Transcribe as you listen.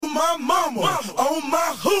mama, on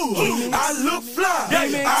my hood. I look fly,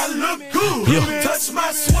 I look good. Touch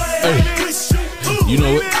my swag, you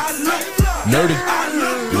know it. I look fly, Nerdy. I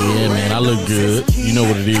look good. Yeah, man, I look good. You know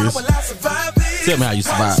what it is. Tell me how you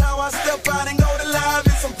survive.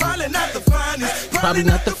 Probably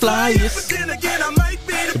not the flyest,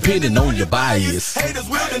 depending on your bias.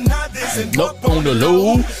 Look on the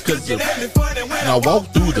low, cause I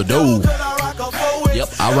walk through the door. Yep,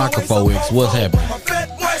 I rock a 4X. What's happening?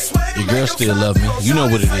 Your girl still love me. You know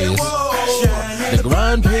what it is. The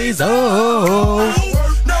grind pays off.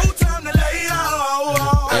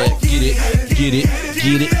 Get it, get it,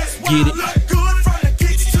 get it, get it.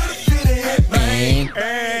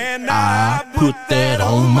 And I put that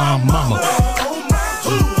on my mama.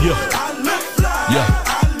 Yeah.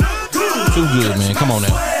 Too good, man. Come on now.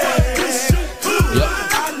 Yep.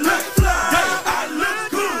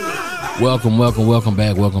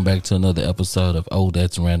 Welcome back to another episode of Oh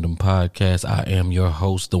That's Random Podcast. I am your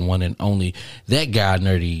host, the one and only, that guy,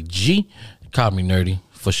 Nerdy G. Call me Nerdy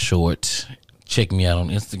for short. Check me out on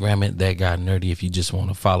Instagram at That Guy Nerdy. If you just want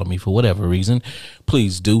to follow me for whatever reason,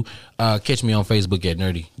 please do. Catch me on Facebook at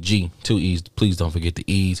Nerdy G, 2 E's. Please don't forget the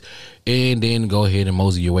E's. And then go ahead and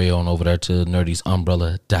mosey your way on over there to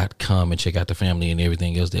nerdysumbrella.com and check out the family and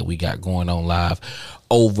everything else that we got going on live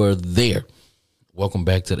over there. Welcome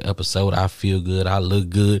back to the episode. I feel good. I look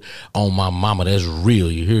good on my mama. That's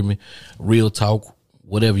real. You hear me? Real talk.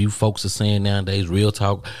 Whatever you folks are saying nowadays, real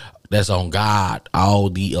talk. That's on God, all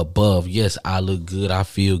the above. Yes, I look good. I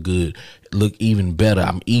feel good. Look even better.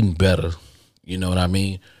 I'm eating better. You know what I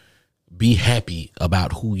mean? Be happy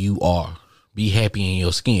about who you are. Be happy in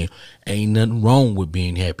your skin. Ain't nothing wrong with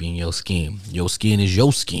being happy in your skin. Your skin is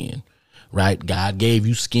your skin, right? God gave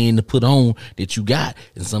you skin to put on that you got.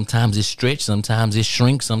 And sometimes it stretch, sometimes it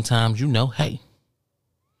shrinks, sometimes, hey,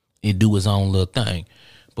 it do its own little thing.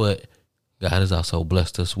 But God has also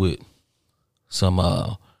blessed us with some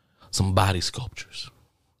body sculptures.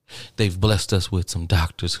 They've blessed us with some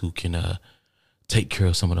doctors who can take care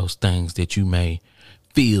of some of those things that you may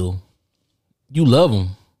feel you love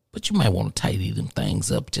them, but you might want to tidy them things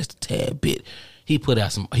up just a tad bit. He put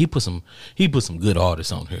some good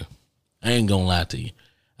artists on here. I ain't gonna lie to you.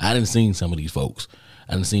 I done seen some of these folks.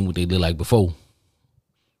 I done seen what they did like before.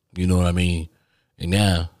 You know what I mean? And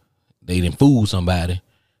now they done fool somebody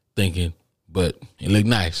thinking, but it look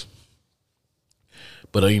nice.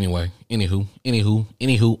 But anyway, anywho,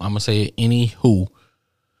 I'm going to say it, anywho,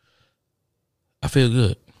 I feel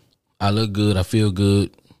good. I look good. I feel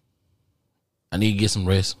good. I need to get some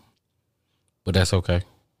rest, but that's okay.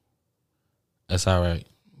 That's all right.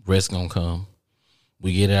 Rest going to come.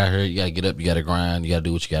 We get out here. You got to get up. You got to grind. You got to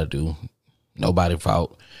do what you got to do. Nobody's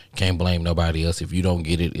fault. Can't blame nobody else. If you don't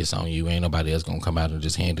get it, it's on you. Ain't nobody else going to come out and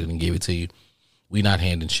just hand it and give it to you. We not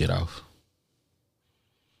handing shit off.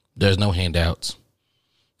 There's no handouts.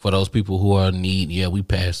 For those people who are in need, yeah, we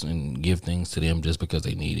pass and give things to them just because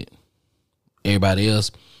they need it. Everybody else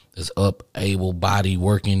is up, able, body,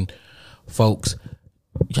 working folks.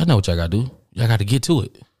 Y'all know what y'all got to do. Y'all got to get to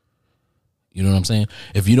it. You know what I'm saying?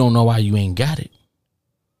 If you don't know why you ain't got it,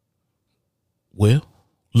 well,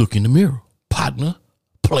 look in the mirror. Partner,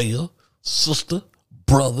 player, sister,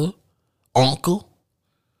 brother, uncle.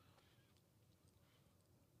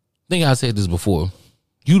 I think I said this before.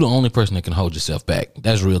 You the only person that can hold yourself back.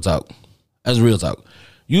 That's real talk. That's real talk.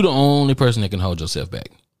 You the only person that can hold yourself back.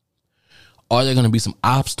 Are there going to be some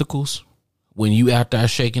obstacles when you out there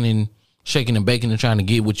shaking and baking and trying to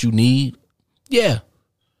get what you need? Yeah.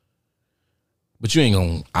 But you ain't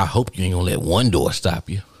going to, I hope you ain't going to let one door stop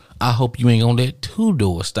you. I hope you ain't going to let two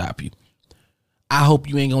doors stop you. I hope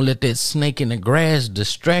you ain't going to let that snake in the grass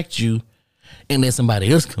distract you and let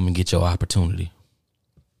somebody else come and get your opportunity.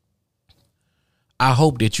 I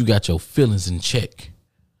hope that you got your feelings in check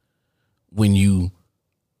when you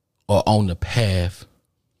are on the path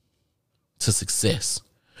to success,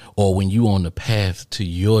 or when you on the path to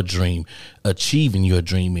your dream, achieving your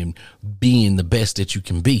dream and being the best that you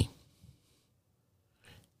can be.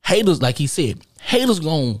 Haters, like he said, haters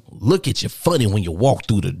gonna look at you funny when you walk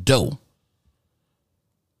through the door.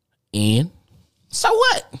 And so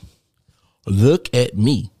what? Look at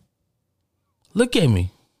me. Look at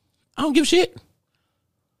me. I don't give a shit.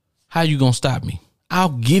 How you gonna stop me? I'll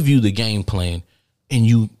give you the game plan,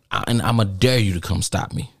 and I'm gonna dare you to come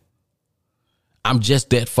stop me. I'm just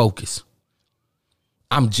that focused.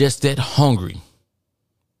 I'm just that hungry.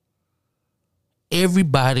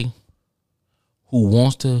 Everybody who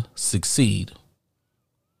wants to succeed,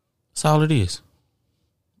 that's all it is.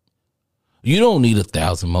 You don't need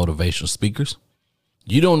 1,000 motivational speakers.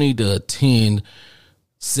 You don't need to attend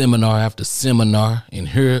seminar after seminar and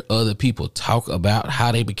hear other people talk about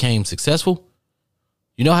how they became successful.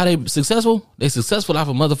 You know how they successful? They successful off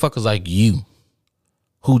of motherfuckers like you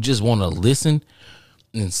who just want to listen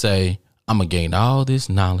and say, I'm going to gain all this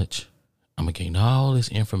knowledge. I'm going to gain all this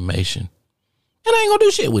information. And I ain't going to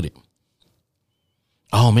do shit with it.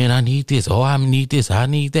 Oh, man, I need this. Oh, I need this. I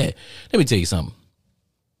need that. Let me tell you something.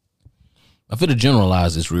 I'm finna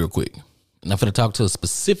generalize this real quick. And I'm finna talk to a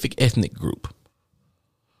specific ethnic group.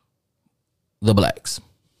 The blacks.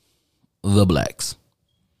 The blacks.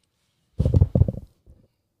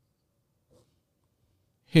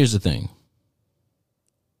 Here's the thing.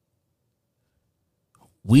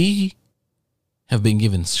 We have been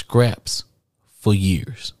given scraps for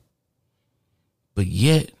years. But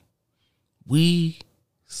yet, we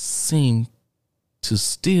seem to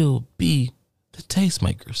still be the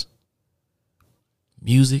tastemakers.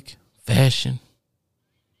 Music, fashion,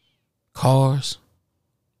 cars,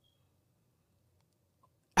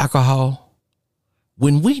 alcohol.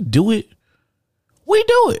 When we do it, we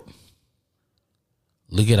do it.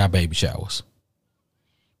 Look at our baby showers.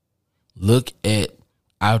 Look at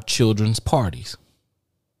our children's parties.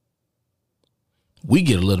 We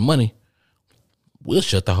get a little money, we'll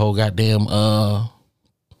shut the whole goddamn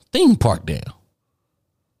theme park down.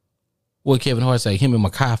 What Kevin Hart say? Him and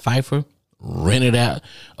Mekhi Phifer rented out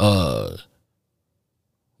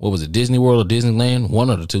what was it, Disney World or Disneyland? One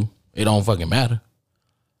of the two. It don't fucking matter.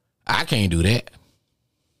 I can't do that.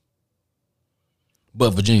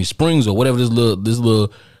 But Virginia Springs or whatever this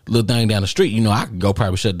little thing down the street, you know, I could go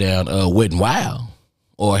probably shut down Wet n Wild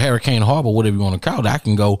or Hurricane Harbor, whatever you want to call it. I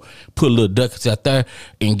can go put a little ducats out there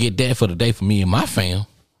and get that for the day for me and my fam.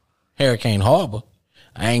 Hurricane Harbor.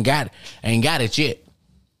 I ain't got it yet.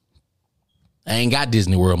 I ain't got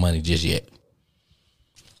Disney World money just yet.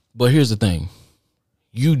 But here's the thing.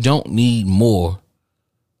 You don't need more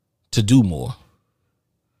to do more.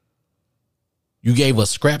 You gave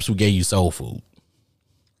us scraps, we gave you soul food.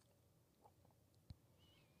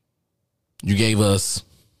 You gave us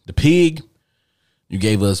the pig. You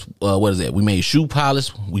gave us what is that? We made shoe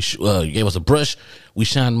polish. You gave us a brush. We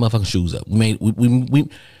shined the motherfucking shoes up. We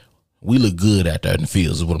look good out there in the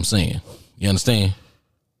fields. Is what I'm saying. You understand?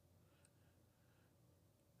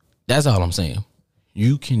 That's all I'm saying.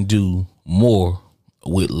 You can do more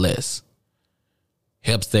with less.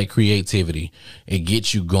 Helps that creativity. It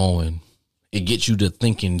gets you going. It gets you to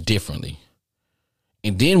thinking differently.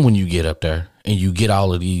 And then when you get up there and you get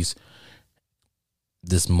all of this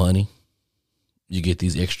money, you get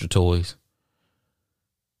these extra toys,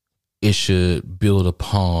 it should build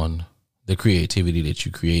upon the creativity that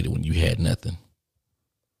you created when you had nothing.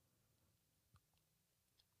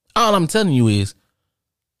 All I'm telling you is,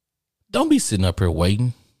 don't be sitting up here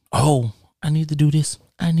waiting. Oh, I need to do this.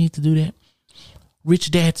 I need to do that.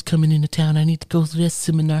 Rich Dad's coming into town. I need to go to that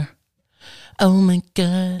seminar. Oh my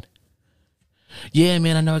God. Yeah,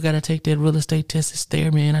 man, I know I gotta take that real estate test. It's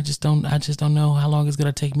there, man. I just don't know how long it's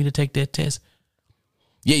gonna take me to take that test.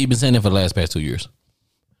 Yeah, you've been saying that for the past 2 years.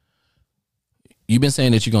 You've been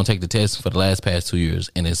saying that you're gonna take the test for the past 2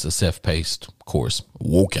 years, and it's a self-paced course.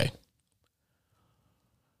 Okay.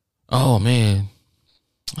 Oh man,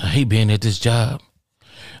 I hate being at this job.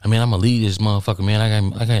 I mean, I'm gonna leave this motherfucker, man.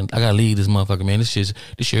 I gotta leave this motherfucker, man. This shit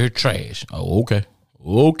here trash. Oh, okay.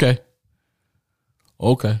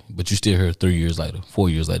 But you still here 3 years later, 4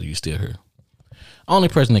 years later, you still here. Only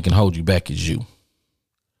person that can hold you back is you.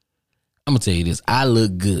 I'm gonna tell you this. I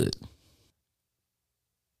look good.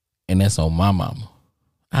 And that's on my mama.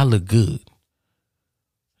 I look good.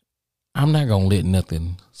 I'm not gonna let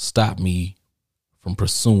nothing stop me from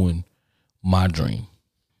pursuing my dream.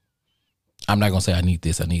 I'm not gonna say I need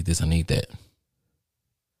this, I need this, I need that.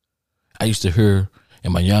 I used to hear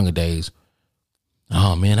in my younger days,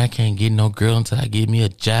 oh man, I can't get no girl until I get me a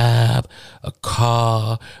job, a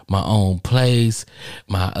car, my own place,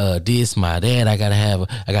 my this, my that. I gotta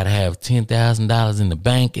have $10,000 in the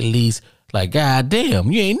bank at least. Like, God damn,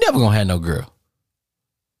 you ain't never gonna have no girl.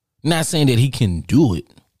 Not saying that he can do it.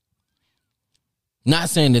 Not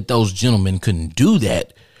saying that those gentlemen couldn't do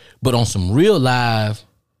that, but on some real live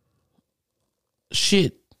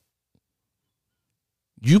shit,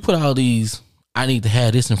 you put all these, I need to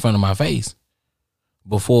have this in front of my face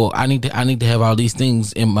before I need to have all these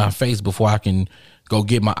things in my face before I can go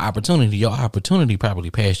get my opportunity. Your opportunity probably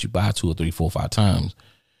passed you by 2 or 3, 4, 5 times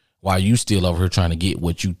while you still over here trying to get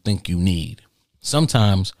what you think you need.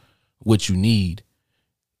 Sometimes what you need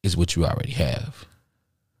is what you already have.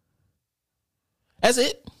 That's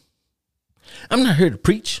it. I'm not here to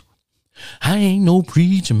preach. I ain't no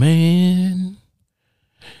preacher, man.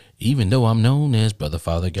 Even though I'm known as Brother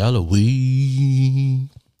Father Galloway.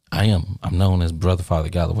 I am. I'm known as Brother Father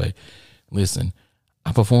Galloway. Listen,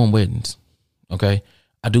 I perform weddings. Okay,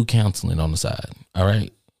 I do counseling on the side. All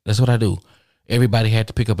right, that's what I do. Everybody had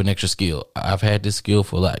to pick up an extra skill. I've had this skill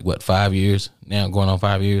for 5 years now, going on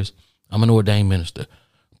 5 years. I'm an ordained minister,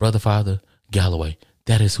 Brother Father Galloway.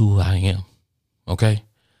 That is who I am. Okay,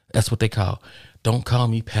 that's what they call. Don't call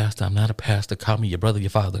me pastor. I'm not a pastor. Call me your brother, your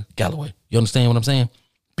father, Galloway. You understand what I'm saying?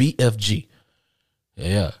 BFG.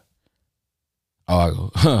 Yeah.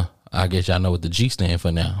 Oh, I guess y'all know what the G stand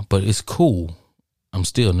for now, but it's cool. I'm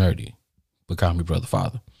still nerdy, but call me Brother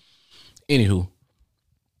Father. Anywho,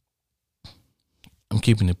 I'm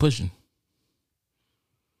keeping it pushing.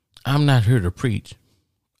 I'm not here to preach.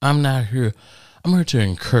 I'm here to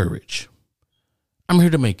encourage. I'm here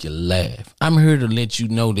to make you laugh. I'm here to let you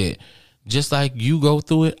know that just like you go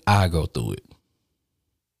through it, I go through it.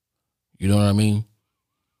 You know what I mean?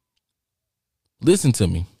 Listen to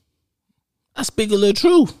me. I speak a little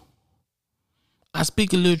truth.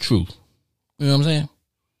 You know what I'm saying?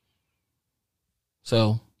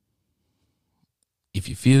 So, if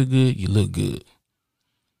you feel good, you look good.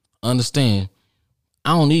 Understand, I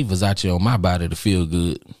don't need Versace on my body to feel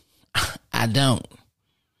good. I don't.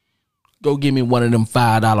 Go get me one of them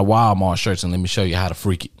 $5 Walmart shirts and let me show you how to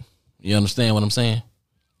freak it. You understand what I'm saying?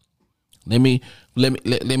 Let me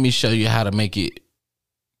show you how to make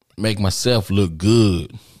myself look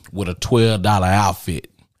good with a $12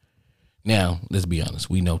 outfit. Now, let's be honest.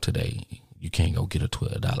 We know today you can't go get a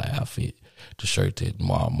 $12 outfit. The shirt at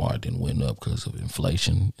Walmart didn't went up because of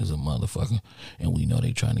inflation is a motherfucker. And we know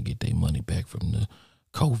they trying to get their money back from the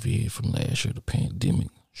COVID from last year, the pandemic.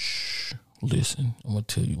 Shh. Listen, I'm going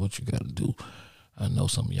to tell you what you got to do. I know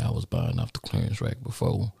some of y'all was buying off the clearance rack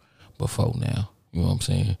before now. You know what I'm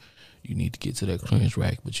saying? You need to get to that clearance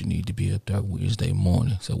rack, but you need to be up there Wednesday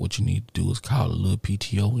morning. So what you need to do is call a little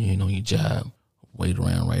PTO in on your job. Wait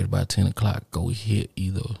around right about 10 o'clock. Go hit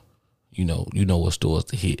either, you know what stores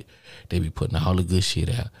to hit. They be putting all the good shit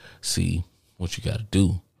out. See, what you got to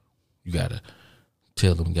do, you got to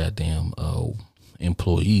tell them goddamn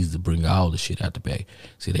employees to bring all the shit out the back.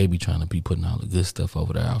 See, they be trying to be putting all the good stuff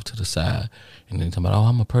over there off to the side, and then talking about,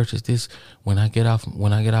 I'm gonna purchase this when I get off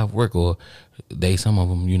work. Or some of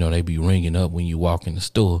them, they be ringing up when you walk in the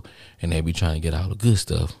store, and they be trying to get all the good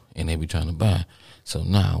stuff, and they be trying to buy. So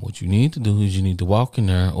now, what you need to do is you need to walk in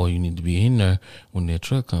there, or you need to be in there when their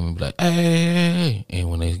truck comes and be like, hey, and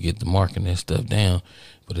when they get the marking that stuff down.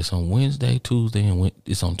 But it's on Tuesday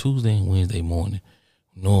and Wednesday morning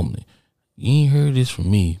normally. You ain't heard this from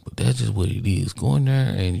me, but that's just what it is. Go in there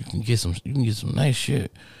and you can get some nice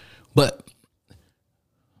shit. But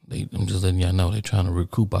I'm just letting y'all know they trying to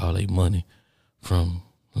recoup all their money from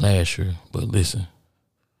last year. But listen,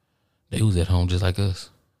 they was at home just like us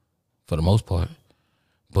for the most part.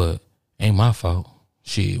 But ain't my fault.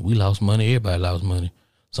 Shit, we lost money. Everybody lost money.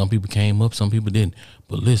 Some people came up, some people didn't.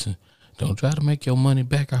 But listen, don't try to make your money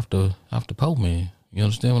back off the po, man. You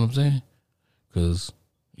understand what I'm saying? Because,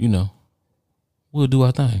 we'll do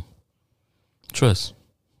our thing. Trust.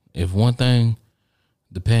 If one thing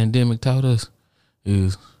the pandemic taught us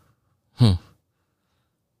is, when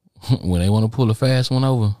they want to pull a fast one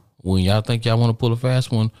over, when y'all think y'all want to pull a fast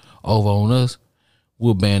one over on us,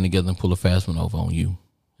 we'll band together and pull a fast one over on you.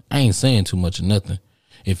 I ain't saying too much of nothing.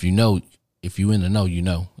 If you in the know, you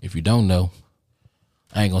know. If you don't know,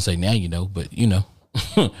 I ain't gonna say now you know, but you know.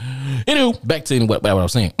 Anyway, back to what I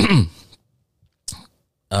was saying.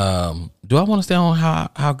 Do I want to stay on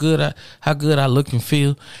how good I look and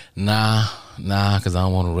feel? Nah, because I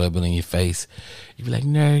don't want to rub it in your face. You be like,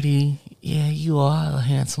 nerdy, yeah, you are a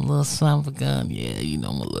handsome little son of a gun. Yeah, I'm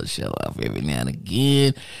a little show off every now and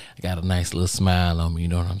again. I got a nice little smile on me. You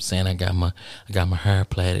know what I'm saying? I got my hair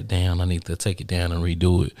plaited down. I need to take it down and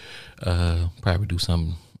redo it. Probably do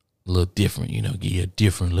something a little different. Give you a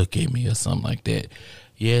different look at me or something like that.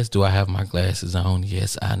 Yes, do I have my glasses on?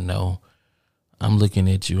 Yes, I know. I'm looking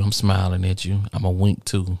at you. I'm smiling at you. I'm a wink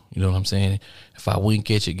too. You know what I'm saying? If I wink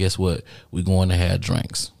at you, guess what? We're going to have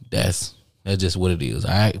drinks. That's just what it is.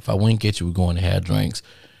 All right. If I wink at you, we're going to have drinks.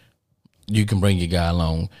 You can bring your guy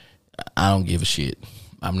along. I don't give a shit.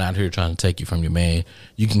 I'm not here trying to take you from your man.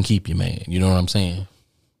 You can keep your man. You know what I'm saying?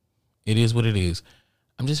 It is what it is.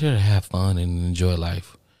 I'm just here to have fun and enjoy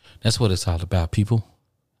life. That's what it's all about, people.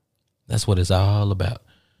 That's what it's all about.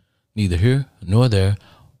 Neither here nor there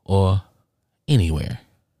or anywhere.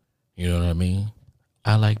 You know what I mean?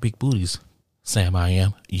 I like big booties. Sam, I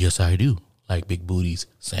am. Yes, I do like big booties.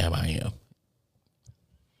 Sam, I am.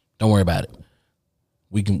 Don't worry about it.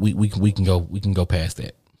 We can go past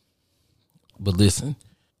that. But listen,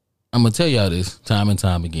 I'm gonna tell y'all this time and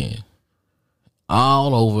time again,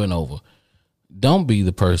 all over and over. don't be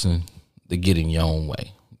the person to get in your own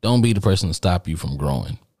way. Don't be the person to stop you from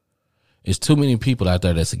growing. There's too many people out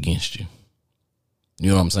there that's against you. You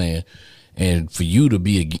know what I'm saying? And for you to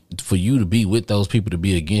be with those people, to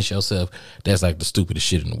be against yourself, that's like the stupidest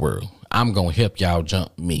shit in the world. I'm going to help y'all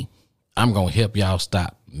jump me. I'm going to help y'all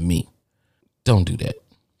stop me. Don't do that.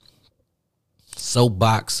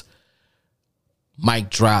 Soapbox, mic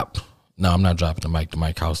drop. No, I'm not dropping the mic. The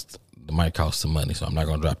mic costs some money, so I'm not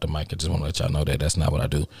going to drop the mic. I just want to let y'all know that that's not what I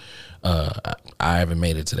do. I haven't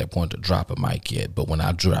made it to that point to drop a mic yet, but when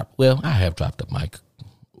I drop, I have dropped a mic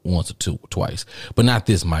once or twice, but not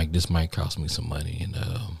this mic. This mic cost me some money, and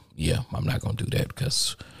I'm not gonna do that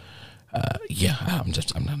because I'm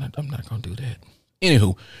not gonna do that.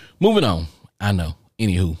 Anywho, moving on. I know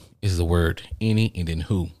anywho is the word any, and then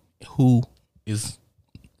who is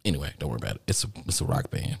anyway. Don't worry about it. It's a rock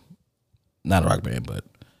band, not a rock band, but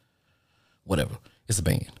whatever. It's a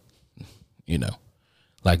band,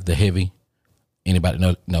 like the Heavy. Anybody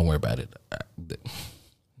know? Don't worry about it.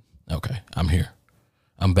 Okay, I'm here.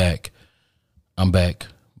 I'm back.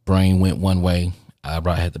 Brain went one way. I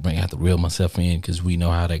had to reel myself in because we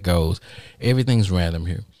know how that goes. Everything's random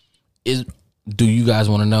here. Do you guys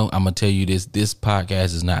want to know? I'm gonna tell you this. This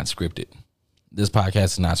podcast is not scripted.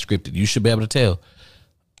 You should be able to tell.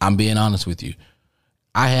 I'm being honest with you.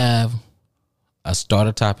 I have a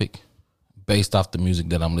starter topic based off the music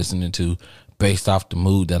that I'm listening to, based off the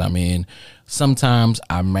mood that I'm in. Sometimes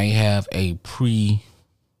I may have a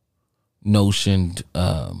notioned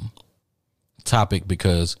topic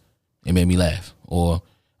because it made me laugh, or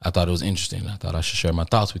I thought it was interesting. I thought I should share my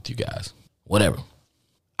thoughts with you guys. Whatever.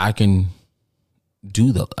 I can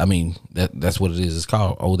do that's what it is. It's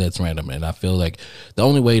called Oh That's Random. And I feel like the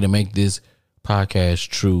only way to make this podcast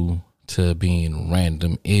true to being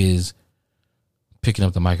random is picking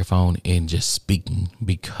up the microphone and just speaking,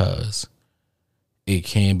 because it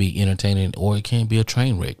can be entertaining or it can be a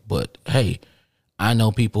train wreck. But hey, I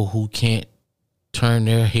know people who can't turn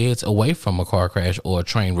their heads away from a car crash or a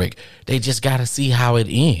train wreck. They just got to see how it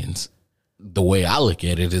ends. The way I look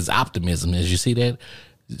at it is optimism. As you see that,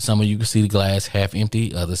 some of you can see the glass half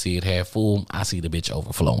empty, others see it half full. I see the bitch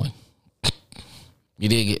overflowing. You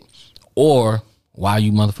dig it? Or while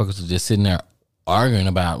you motherfuckers are just sitting there arguing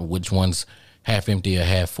about which one's half empty or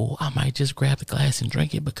half full, I might just grab the glass and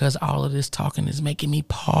drink it, because all of this talking is making me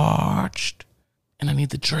parched and I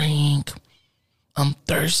need to drink. I'm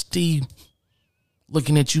thirsty.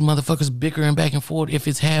 Looking at you motherfuckers bickering back and forth if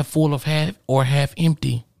it's half full of half or half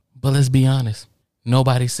empty. But let's be honest.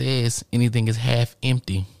 Nobody says anything is half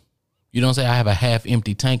empty. You don't say I have a half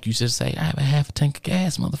empty tank. You just say I have a half a tank of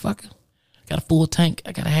gas, motherfucker. I got a full tank.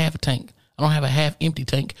 I got a half a tank. I don't have a half empty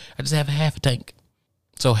tank. I just have a half a tank.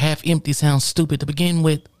 So half empty sounds stupid to begin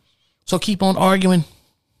with. So keep on arguing.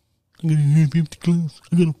 I got a half empty glass.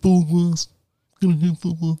 I got a full glass. I got a half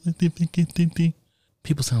full glass.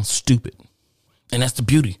 People sound stupid. And that's the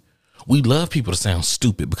beauty. We love people to sound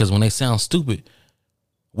stupid, because when they sound stupid,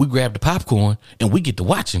 we grab the popcorn and we get to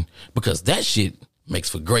watching, because that shit makes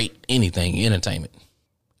for great entertainment.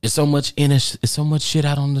 It's so much shit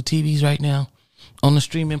out on the TVs right now, on the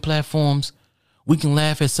streaming platforms. We can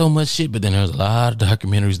laugh at so much shit, but then there's a lot of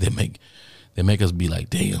documentaries that make us be like,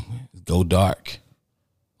 damn, go dark.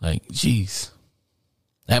 Like, jeez.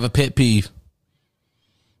 I have a pet peeve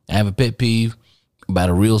about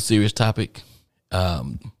a real serious topic.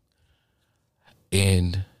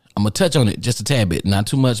 And I'm gonna touch on it just a tad bit, not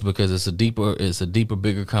too much, because it's a deeper,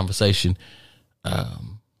 bigger conversation.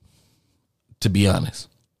 To be honest,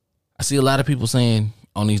 I see a lot of people saying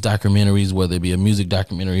on these documentaries, whether it be a music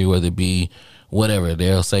documentary, whether it be whatever,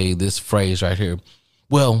 they'll say this phrase right here.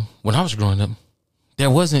 Well, when I was growing up, there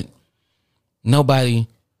wasn't nobody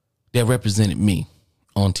that represented me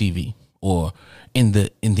on TV or in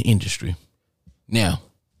the industry. Now,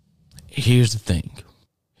 here's the thing.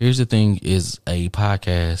 Is a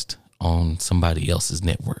podcast on somebody else's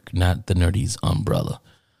network, not the Nerdy's umbrella.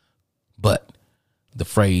 But the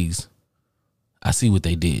phrase, I see what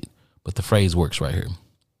they did, but the phrase works right here.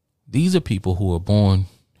 These are people who were born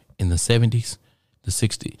in the 70s, the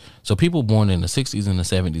 60s. So people born in the 60s and the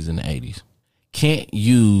 70s and the 80s can't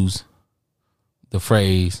use the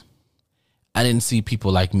phrase, I didn't see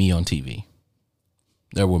people like me on TV.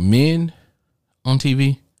 There were men on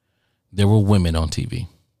TV. There were women on TV.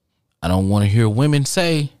 I don't want to hear women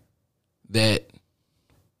say that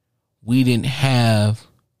we didn't have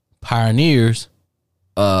pioneers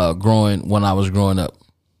when I was growing up.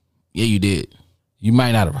 Yeah, you did. You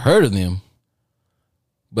might not have heard of them,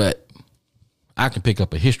 but I can pick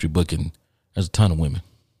up a history book and there's a ton of women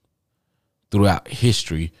throughout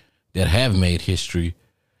history that have made history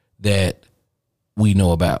that we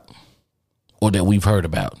know about or that we've heard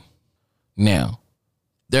about. Now,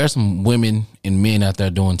 there are some women and men out there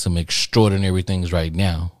doing some extraordinary things right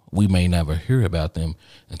now. We may never hear about them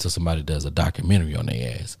until somebody does a documentary on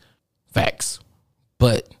their ass. Facts.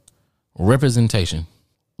 But representation.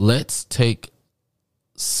 Let's take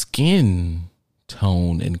skin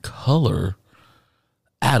tone and color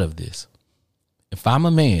out of this. If I'm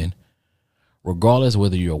a man, regardless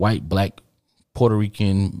whether you're white, black, Puerto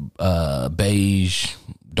Rican, beige,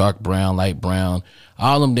 dark brown, light brown,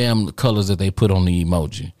 all them damn colors that they put on the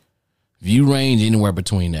emoji. If you range anywhere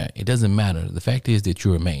between that, it doesn't matter. The fact is that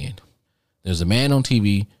you're a man. There's a man on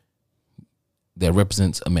TV that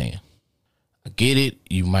represents a man. I get it.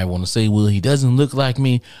 You might want to say, well, he doesn't look like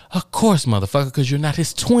me. Of course, motherfucker, because you're not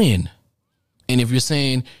his twin. And if you're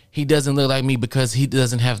saying he doesn't look like me because he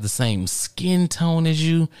doesn't have the same skin tone as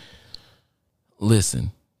you,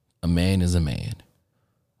 listen, a man is a man.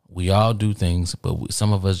 We all do things, but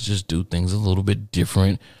some of us just do things a little bit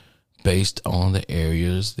different based on the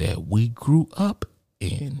areas that we grew up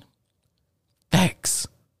in. Facts.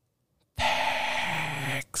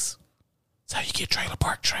 Facts. That's how you get trailer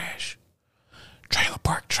park trash. Trailer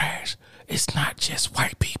park trash. It's not just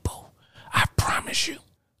white people. I promise you.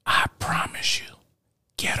 I promise you.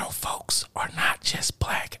 Ghetto folks are not just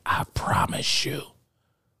black. I promise you.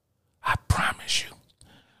 I promise you.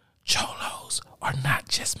 Cholos are not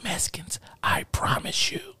just Mexicans. I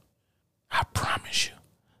promise you. I promise you.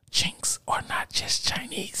 Chinks are not just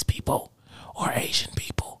Chinese people or Asian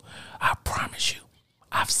people. I promise you.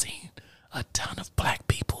 I've seen a ton of black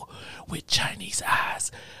people with Chinese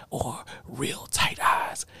eyes or real tight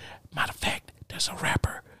eyes. Matter of fact, there's a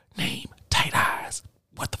rapper named Tight Eyes.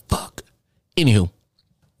 What the fuck? Anywho,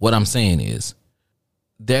 what I'm saying is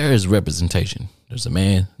there is representation. There's a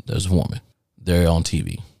man, there's a woman. They're on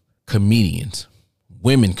TV. Comedians,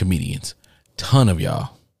 women comedians, ton of y'all.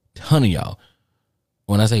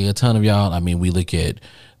 When I say a ton of y'all, I mean we look at,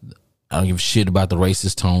 I don't give a shit about the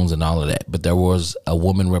racist tones and all of that, but there was a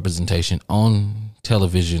woman representation on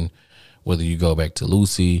television, whether you go back to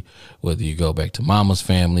Lucy, whether you go back to Mama's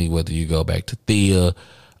Family, whether you go back to Thea,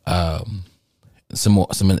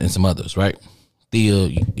 some others, right? Thea,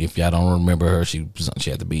 if y'all don't remember her, she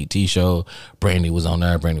had the BET show. Brandy was on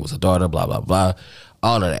there. Brandy was her daughter, blah, blah, blah.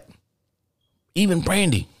 All of that. Even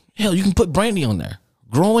Brandy. Hell, you can put Brandy on there.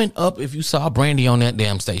 Growing up, if you saw Brandy on that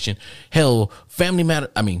damn station, hell, Family Matter.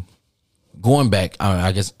 I mean, going back,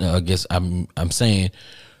 I guess I'm saying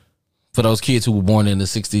for those kids who were born in the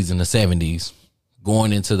 60s and the 70s,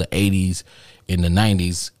 going into the 80s and the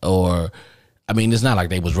 90s, or I mean, it's not like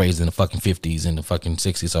they was raised in the fucking 50s and the fucking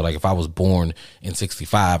 60s. So like if I was born in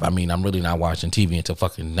 65, I mean, I'm really not watching TV until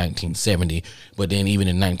fucking 1970. But then even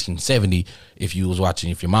in 1970, if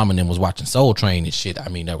your mom and them was watching Soul Train and shit, I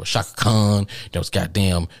mean, there was Shaka Khan, there was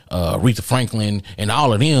goddamn Aretha Franklin and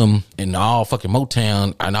all of them and all fucking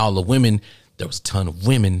Motown and all the women. There was a ton of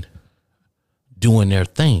women doing their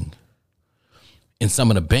thing. In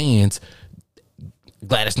some of the bands,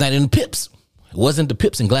 Gladys Knight and the Pips. It wasn't the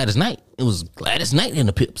Pips and Gladys Knight. It was Gladys Knight and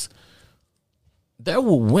the Pips. There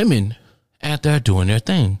were women out there doing their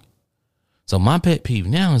thing. So my pet peeve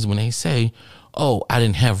now is when they say, oh, I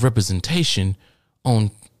didn't have representation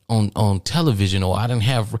on television, or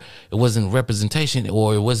it wasn't representation,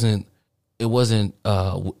 or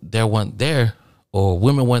there weren't there, or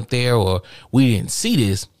women weren't there, or we didn't see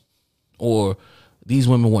this, or these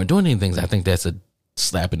women weren't doing anything. I think that's a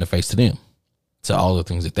slap in the face to them, to all the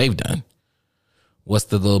things that they've done. What's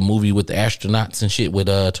the little movie with the astronauts and shit with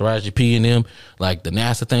Taraji P and them, like the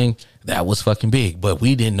NASA thing? That was fucking big, but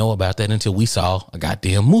we didn't know about that until we saw a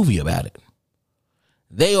goddamn movie about it.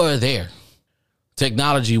 They are there.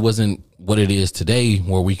 Technology wasn't what it is today,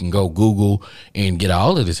 where we can go Google and get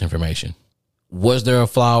all of this information. Was there a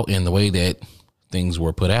flaw in the way that things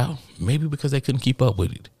were put out? Maybe because they couldn't keep up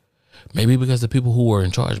with it. Maybe because the people who were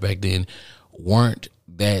in charge back then weren't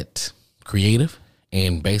that creative.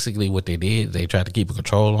 And basically what they did, they tried to keep a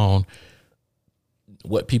control on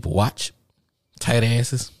what people watch. Tight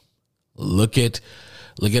asses. Look at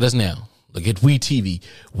us now. Look at WeTV.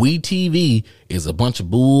 WeTV is a bunch of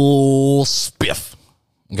bull spiff.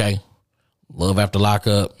 Okay? Love After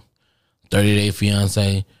Lockup, 30 Day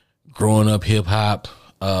Fiance, Growing Up Hip Hop,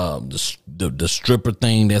 the stripper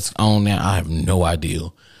thing that's on there. I have no idea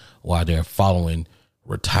why they're following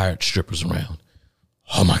retired strippers around.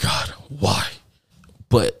 Oh my God, why?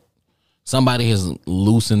 But somebody has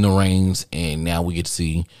loosened the reins, and now we get to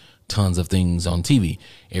see tons of things on TV.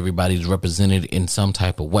 Everybody's represented in some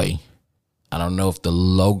type of way. I don't know if the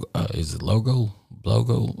logo, is it logo?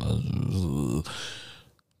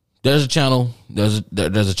 There's a channel. There's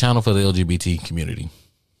a channel for the LGBT community.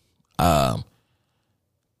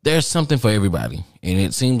 There's something for everybody, and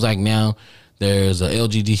it seems like now there's a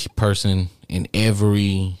LGBT person in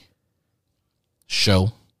every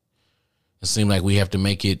show. It seems like we have to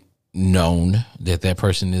make it known that that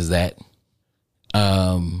person is that.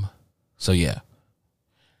 So yeah,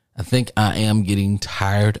 I think I am getting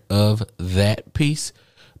tired of that piece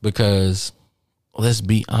because let's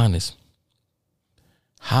be honest.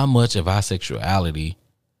 How much of our sexuality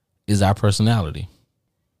is our personality?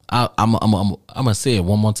 I'm gonna say it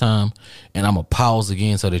one more time, and I'm gonna pause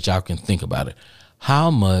again so that y'all can think about it.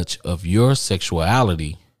 How much of your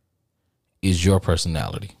sexuality is your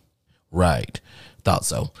personality? Right. Thought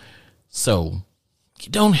so. So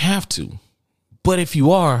you don't have to, but if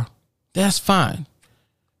you are, that's fine.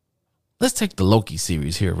 Let's take the Loki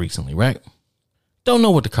series here recently, right? Don't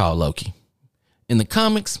know what to call Loki. In the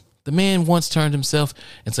comics, the man once turned himself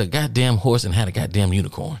into a goddamn horse and had a goddamn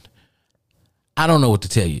unicorn. I don't know what to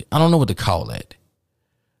tell you. I don't know what to call that.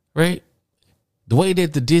 Right? The way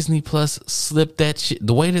that the Disney Plus slipped that shit,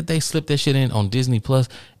 the way that they slipped that shit in on Disney Plus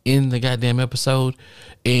in the goddamn episode,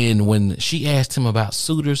 and when she asked him about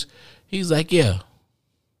suitors, he's like, yeah,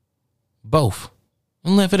 both.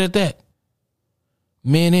 And left it at that.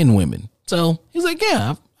 Men and women. So he's like,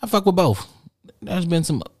 yeah, I fuck with both. There's been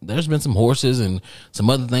some horses and some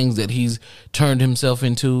other things that he's turned himself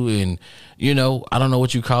into, and I don't know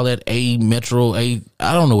what you call that, I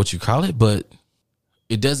don't know what you call it, but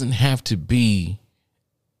it doesn't have to be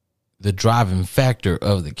the driving factor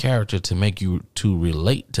of the character to make you to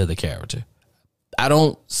relate to the character. I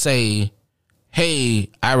don't say, hey,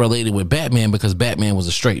 I related with Batman because Batman was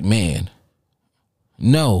a straight man.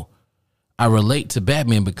 No, I relate to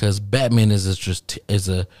Batman because Batman is a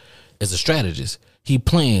strategist. He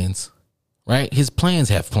plans, right? His plans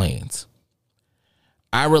have plans.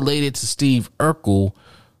 I related to Steve Urkel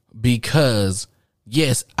because,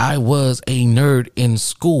 yes, I was a nerd in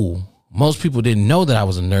school. Most people didn't know that I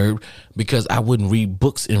was a nerd because I wouldn't read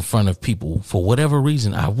books in front of people. For whatever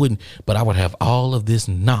reason, I wouldn't. But I would have all of this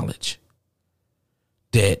knowledge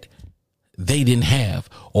that they didn't have.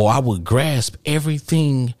 Or I would grasp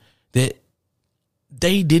everything that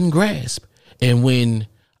they didn't grasp. And when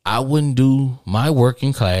I wouldn't do my work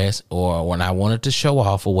in class, or when I wanted to show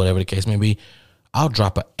off, or whatever the case may be, I'll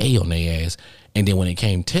drop an A on their ass. And then when it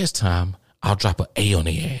came test time, I'll drop an A on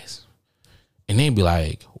their ass. And they'd be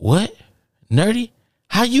like, what? Nerdy?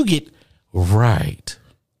 How you get right?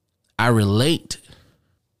 I relate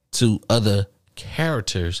to other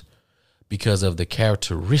characters because of the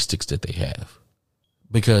characteristics that they have.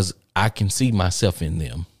 Because I can see myself in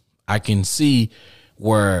them. I can see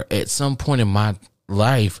where at some point in my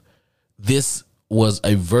life, this was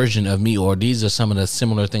a version of me, or these are some of the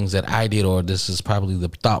similar things that I did, or this is probably the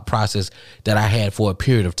thought process that I had for a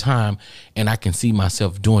period of time, and I can see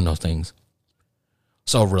myself doing those things.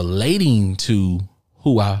 So relating to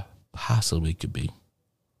who I possibly could be,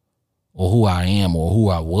 or who I am, or who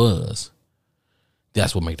I was,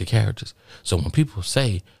 that's what makes the characters. So when people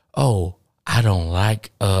say, oh, I don't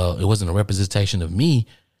like, it wasn't a representation of me,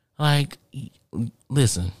 like,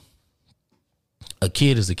 listen, a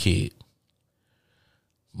kid is a kid.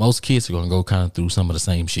 Most kids are going to go kind of through some of the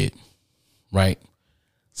same shit, right?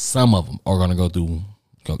 Some of them are going to go through,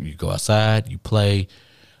 you go outside, you play,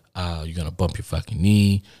 you're going to bump your fucking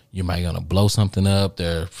knee, you might going to blow something up.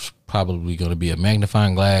 There's probably going to be a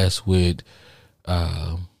magnifying glass with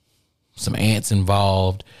some ants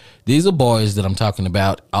involved. These are boys that I'm talking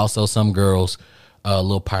about. Also some girls,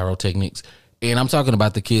 little pyrotechnics. And I'm talking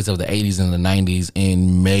about the kids of the 80s and the 90s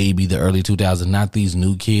and maybe the early 2000s, not these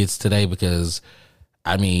new kids today, because,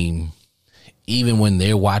 I mean, even when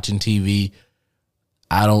they're watching TV,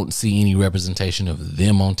 I don't see any representation of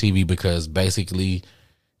them on TV, because basically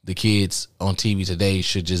the kids on TV today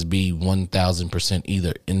should just be 1,000%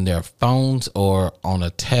 either in their phones or on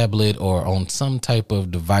a tablet or on some type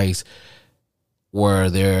of device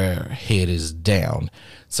where their head is down.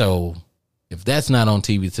 So if that's not on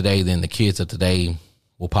TV today, then the kids of today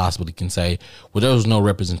will possibly can say, well, there was no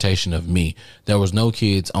representation of me. There was no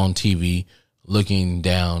kids on TV looking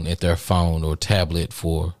down at their phone or tablet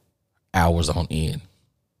for hours on end.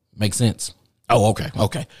 Make sense? Oh,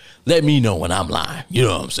 okay. Let me know when I'm lying. You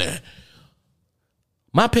know what I'm saying?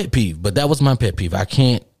 My pet peeve, but that was my pet peeve. I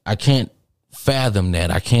can't fathom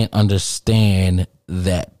that. I can't understand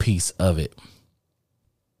that piece of it.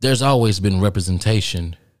 There's always been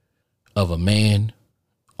representation of a man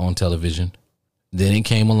on television. Then it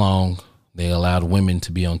came along, they allowed women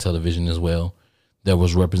to be on television as well. There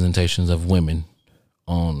was representations of women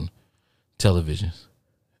on television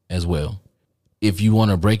as well. if you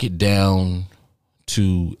want to break it down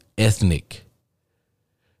to ethnic,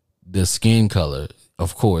 the skin color,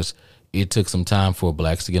 of course, it took some time for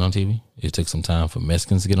blacks to get on TV. It took some time for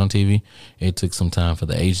Mexicans to get on TV. It took some time for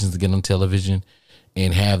the Asians to get on television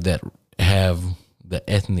and have the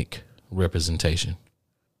ethnic representation.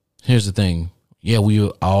 Here's the thing. Yeah, we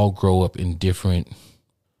all grow up in different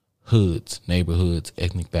hoods, neighborhoods,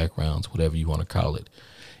 ethnic backgrounds, whatever you want to call it.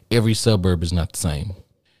 Every suburb is not the same.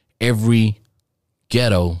 Every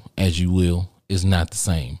ghetto, as you will, is not the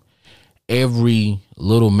same. Every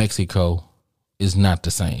little Mexico is not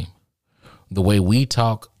the same. The way we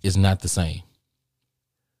talk is not the same.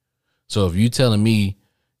 So if you telling me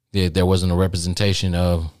that there wasn't a representation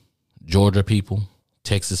of Georgia people,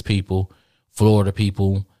 Texas people, Florida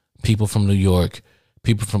people, people from New York,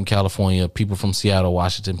 people from California, people from Seattle,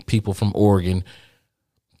 Washington, people from Oregon,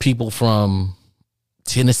 people from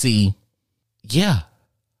Tennessee, yeah,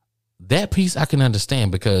 that piece I can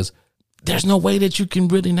understand, because there's no way that you can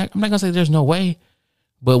really, I'm not going to say there's no way,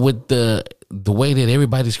 but with the way that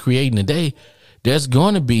everybody's creating today, there's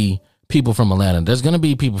going to be people from Atlanta. There's going to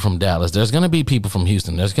be people from Dallas. There's going to be people from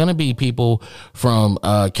Houston. There's going to be people from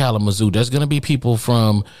Kalamazoo. There's going to be people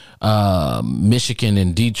from Michigan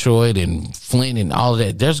and Detroit and Flint and all of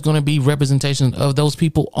that. There's going to be representation of those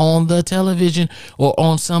people on the television or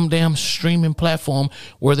on some damn streaming platform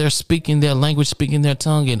where they're speaking their language, speaking their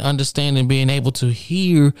tongue, and understanding, being able to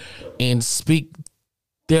hear and speak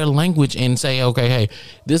their language and say, okay, hey,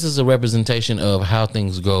 this is a representation of how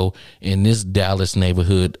things go in this Dallas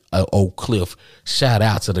neighborhood, Oak Cliff. Shout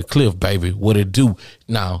out to the Cliff, baby. What it do?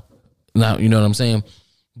 Now, you know what I'm saying?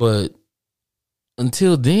 But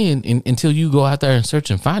until then, until you go out there and search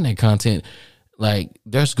and find that content, like,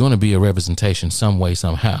 there's going to be a representation some way,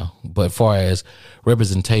 somehow. But far as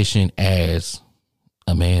representation as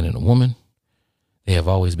a man and a woman, they have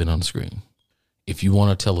always been on the screen. If you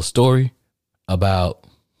want to tell a story about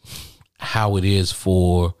how it is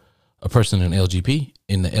for a person in the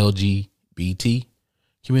LGBT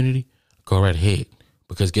community, go right ahead.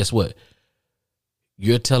 Because guess what?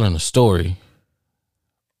 You're telling a story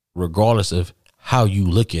regardless of how you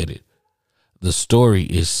look at it. The story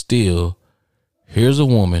is still, here's a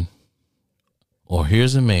woman or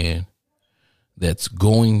here's a man that's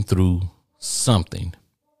going through something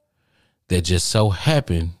that just so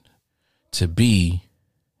happened to be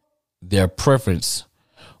their preference,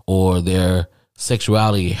 or their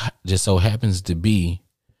sexuality just so happens to be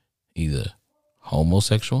either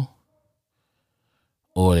homosexual,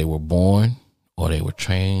 or they were born, or they were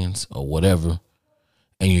trans, or whatever,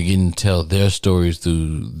 and you're getting to tell their stories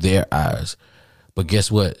through their eyes. But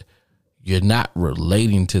guess what? You're not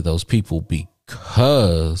relating to those people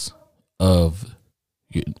because of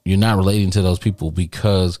you're not relating to those people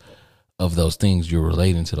because of those things. You're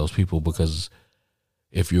relating to those people because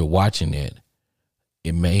if you're watching it,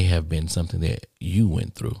 it may have been something that you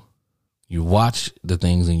went through. You watch the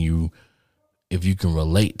things and if you can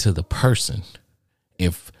relate to the person,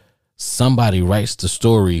 if somebody writes the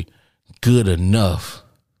story good enough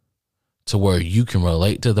to where you can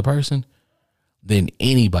relate to the person, then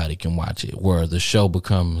anybody can watch it, where the show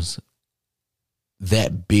becomes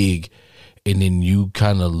that big, and then you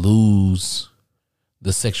kind of lose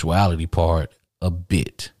the sexuality part a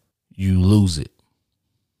bit. You lose it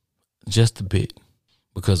just a bit.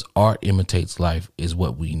 Because art imitates life is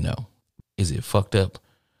what we know. Is it fucked up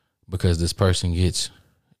because this person gets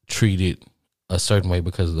treated a certain way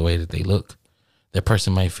because of the way that they look? That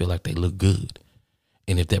person might feel like they look good.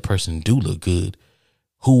 And if that person do look good,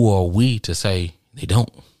 who are we to say they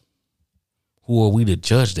don't? Who are we to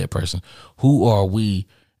judge that person? Who are we,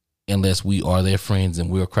 unless we are their friends and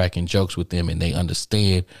we're cracking jokes with them and they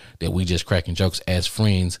understand that we just cracking jokes as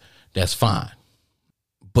friends? That's fine.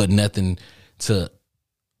 But nothing to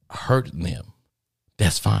hurt them,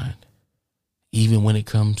 that's fine. Even when it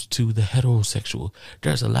comes to the heterosexual,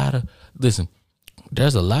 there's a lot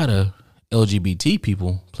of LGBT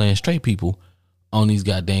people playing straight people on these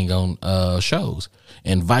goddamn shows,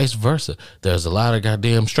 and vice versa. There's a lot of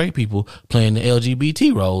goddamn straight people playing the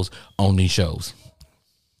LGBT roles on these shows.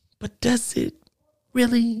 But does it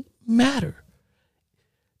really matter?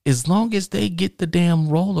 As long as they get the damn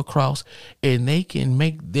role across and they can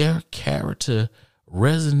make their character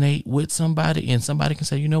resonate with somebody, and somebody can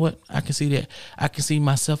say, you know what, I can see that, I can see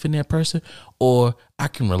myself in that person, or I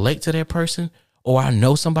can relate to that person, or I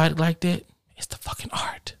know somebody like that, it's the fucking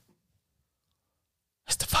art.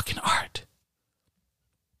 It's the fucking art.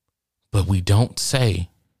 But we don't say,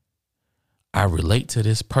 I relate to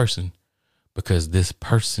this person because this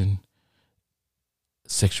person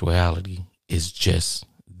sexuality is just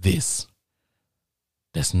this.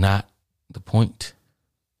 That's not the point.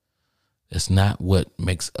 That's not what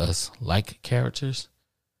makes us like characters.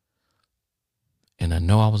 And I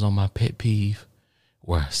know I was on my pet peeve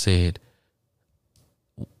where I said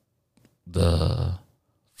the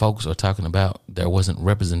folks are talking about there wasn't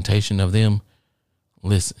representation of them.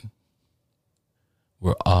 Listen,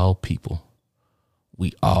 we're all people.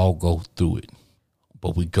 We all go through it,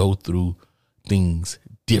 but we go through things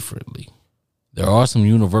differently. There are some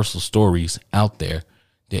universal stories out there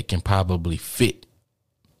that can probably fit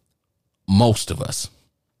most of us.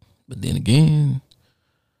 But then again,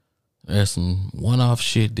 there's some one-off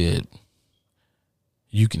shit that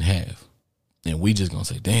you can have. And we just gonna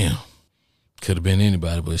say, damn, could have been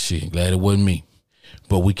anybody, but shit, glad it wasn't me.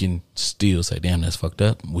 But we can still say, damn, that's fucked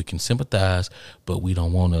up. We can sympathize, but we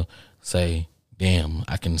don't want to say, damn,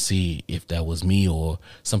 I can see if that was me. Or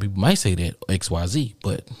some people might say that XYZ,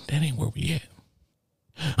 but that ain't where we at.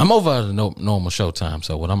 I'm over at the normal show time,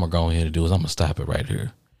 so what I'm going to go ahead and do is I'm going to stop it right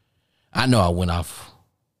here. I know I went off,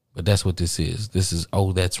 but that's what this is. This is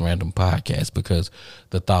Oh, That's Random Podcast, because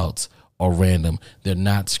the thoughts are random. They're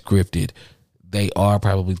not scripted. They are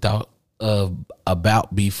probably thought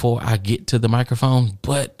about before I get to the microphone,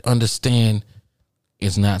 but understand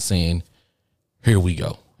it's not saying, here we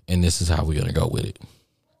go, and this is how we're going to go with it.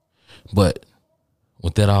 But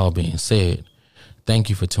with that all being said,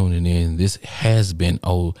 thank you for tuning in. This has been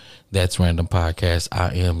Oh, That's Random Podcast.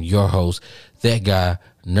 I am your host, that guy,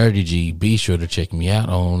 Nerdy G. Be sure to check me out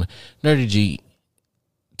on Nerdy G,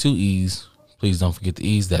 2 E's. Please don't forget the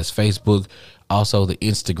E's. That's Facebook. Also the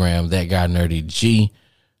Instagram, that guy, Nerdy G.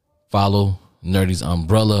 Follow Nerdy's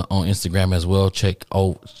Umbrella on Instagram as well.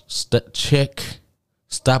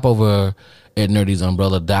 Stop over at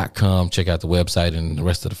nerdysumbrella.com. Check out the website and the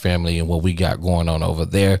rest of the family and what we got going on over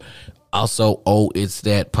there. Also, Oh, It's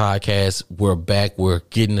That Podcast. We're back. We're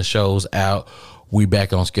getting the shows out. We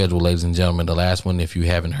back on schedule, ladies and gentlemen. The last one, if you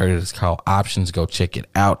haven't heard it, it's called Options. Go check it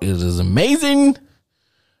out. It is amazing.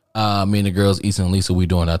 Me and the girls, Issa and Lisa, we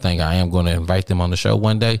doing our thing. I am going to invite them on the show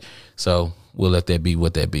one day. So we'll let that be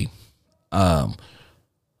what that be.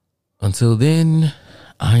 Until then,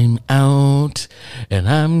 I'm out, and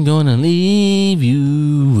I'm gonna leave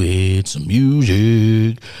you with some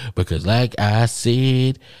music, because like I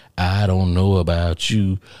said, I don't know about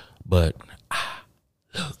you, but I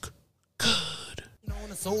look good.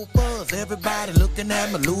 So buzz, everybody looking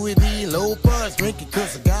at my Louis V loafers, drinking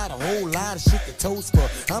cause I got a whole lot of shit to toast for.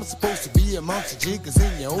 I'm supposed to be amongst the jiggers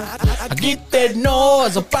in your I get that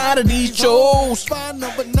noise up out of these shows. Find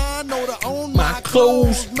number 9, know to own my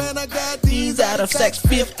clothes. Man, I got these out of Saks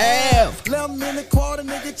Fifth Ave. 11 minute quarter,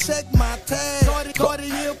 nigga, check my tag.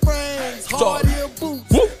 Cartier frames, hard heel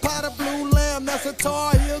boots, pot of blue lamb, that's a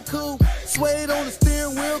Tar Heel coupe. Suede on the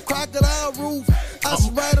steering wheel, crocodile roof. I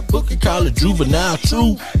should write a book and call it Juvenile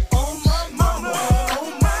Truth. On my mama,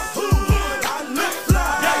 on my hood, I look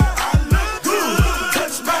fly, I look good.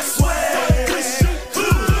 Touch my swag,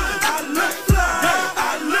 I look fly, I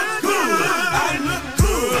look good, I look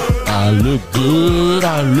good. I look good,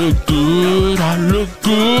 I look good, I look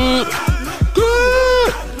good.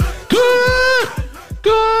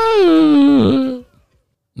 Good.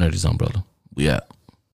 Nerdy's Umbrella. We out.